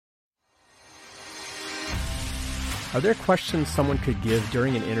Are there questions someone could give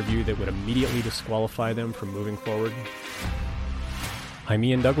during an interview that would immediately disqualify them from moving forward? I'm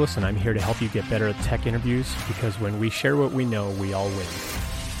Ian Douglas, and I'm here to help you get better at tech interviews, because when we share what we know, we all win.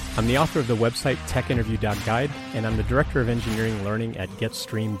 I'm the author of the website techinterview.guide, and I'm the director of engineering learning at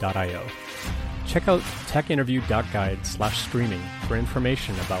getstream.io. Check out techinterview.guide/streaming for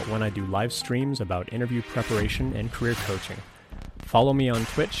information about when I do live streams about interview preparation and career coaching. Follow me on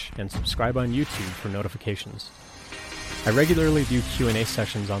Twitch and subscribe on YouTube for notifications. I regularly do Q&A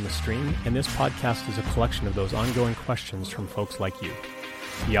sessions on the stream, and this podcast is a collection of those ongoing questions from folks like you.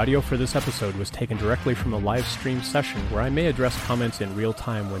 The audio for this episode was taken directly from a live stream session where I may address comments in real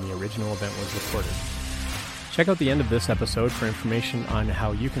time when the original event was recorded. Check out the end of this episode for information on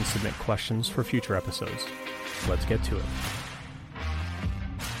how you can submit questions for future episodes. Let's get to it.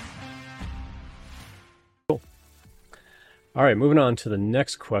 Cool. All right, moving on to the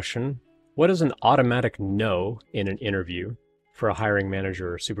next question. What is an automatic no in an interview for a hiring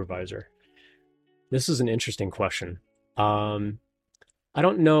manager or supervisor? This is an interesting question. I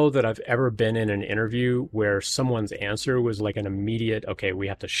don't know that I've ever been in an interview where someone's answer was like an immediate, okay, we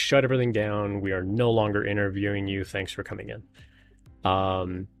have to shut everything down. We are no longer interviewing you. Thanks for coming in.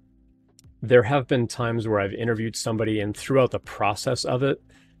 There have been times where I've interviewed somebody and throughout the process of it,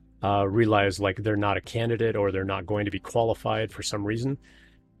 realized like they're not a candidate or they're not going to be qualified for some reason.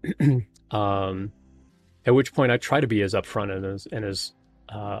 At which point I try to be as upfront and as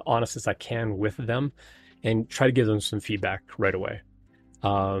honest as I can with them and try to give them some feedback right away.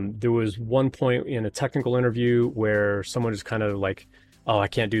 There was one point in a technical interview where someone just kind of like, oh, I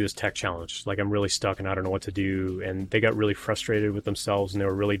can't do this tech challenge. Like I'm really stuck and I don't know what to do. And they got really frustrated with themselves and they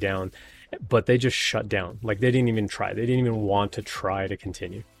were really down, but they just shut down. Like they didn't even try. They didn't even want to try to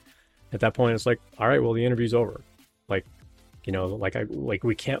continue. At that point, it's like, all right, well, the interview's over. Like, you know, like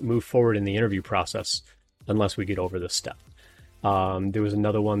we can't move forward in the interview process unless we get over this step. There was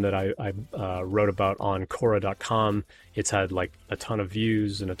another one that I wrote about on Quora.com. It's had like a ton of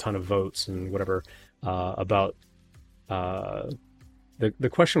views and a ton of votes and whatever about the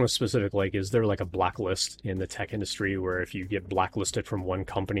question was specific, like, is there like a blacklist in the tech industry where if you get blacklisted from one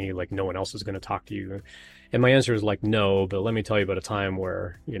company, like no one else is going to talk to you? And my answer is like, no, but let me tell you about a time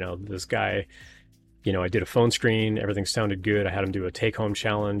where, you know, this guy, you know, I did a phone screen, everything sounded good. I had him do a take-home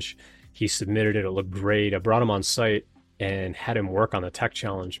challenge. He submitted it. It looked great. I brought him on site and had him work on the tech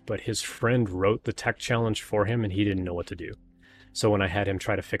challenge, but his friend wrote the tech challenge for him and he didn't know what to do. So when I had him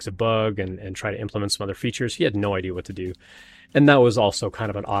try to fix a bug and try to implement some other features, he had no idea what to do. And that was also kind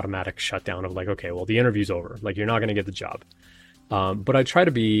of an automatic shutdown of like, okay, well, the interview's over. Like, you're not going to get the job. But I try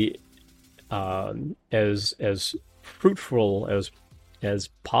to be as fruitful as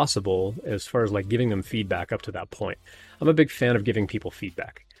possible as far as like giving them feedback up to that point. I'm a big fan of giving people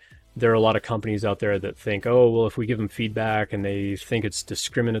feedback. There are a lot of companies out there that think, oh, well, if we give them feedback and they think it's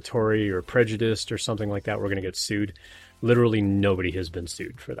discriminatory or prejudiced or something like that, we're going to get sued. Literally nobody has been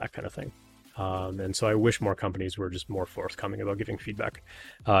sued for that kind of thing. And so I wish more companies were just more forthcoming about giving feedback.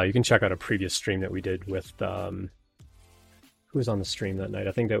 You can check out a previous stream that we did with, who was on the stream that night?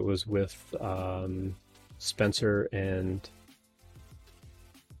 I think that was with Spencer and...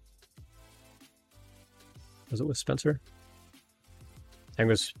 Was it with Spencer? I think it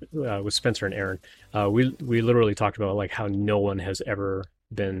was with Spencer and Aaron. We literally talked about like how no one has ever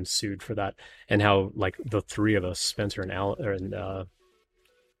been sued for that, and how like the three of us, Spencer and Al, and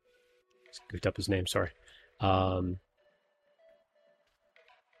goofed up his name. Sorry.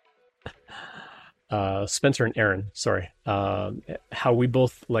 Spencer and Aaron. Sorry. How we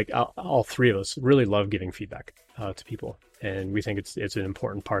both like all three of us really love giving feedback to people, and we think it's an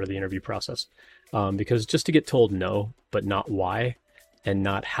important part of the interview process. Because just to get told no, but not why, and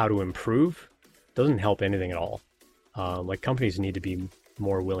not how to improve, doesn't help anything at all. Like companies need to be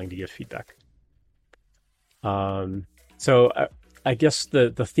more willing to give feedback. So I guess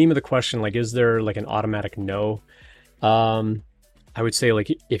the theme of the question, like, is there like an automatic no? I would say like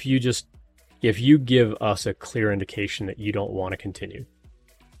if you give us a clear indication that you don't want to continue,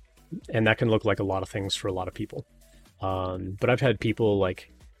 and that can look like a lot of things for a lot of people. But I've had people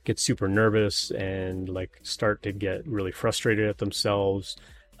like get super nervous and like start to get really frustrated at themselves.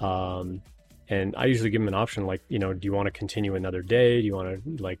 And I usually give them an option, like, you know, do you want to continue another day? Do you want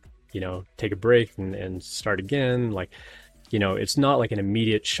to like, you know, take a break and start again? Like, you know, it's not like an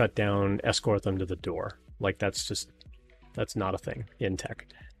immediate shutdown, escort them to the door. Like that's not a thing in tech.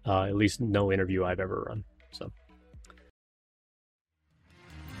 At least no interview I've ever run. So.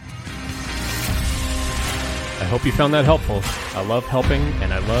 I hope you found that helpful. I love helping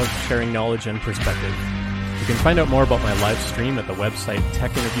and I love sharing knowledge and perspective. You can find out more about my live stream at the website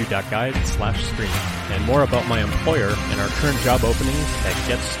techinterview.guide/stream, and more about my employer and our current job openings at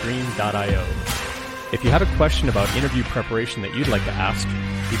getstream.io. If you have a question about interview preparation that you'd like to ask,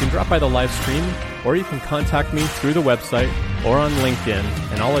 you can drop by the live stream, or you can contact me through the website or on LinkedIn,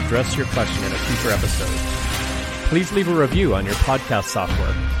 and I'll address your question in a future episode. Please leave a review on your podcast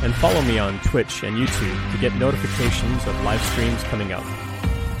software, and follow me on Twitch and YouTube to get notifications of live streams coming up.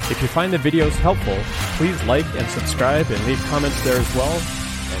 If you find the videos helpful, please like and subscribe and leave comments there as well,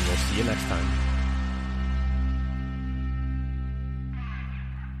 and we'll see you next time.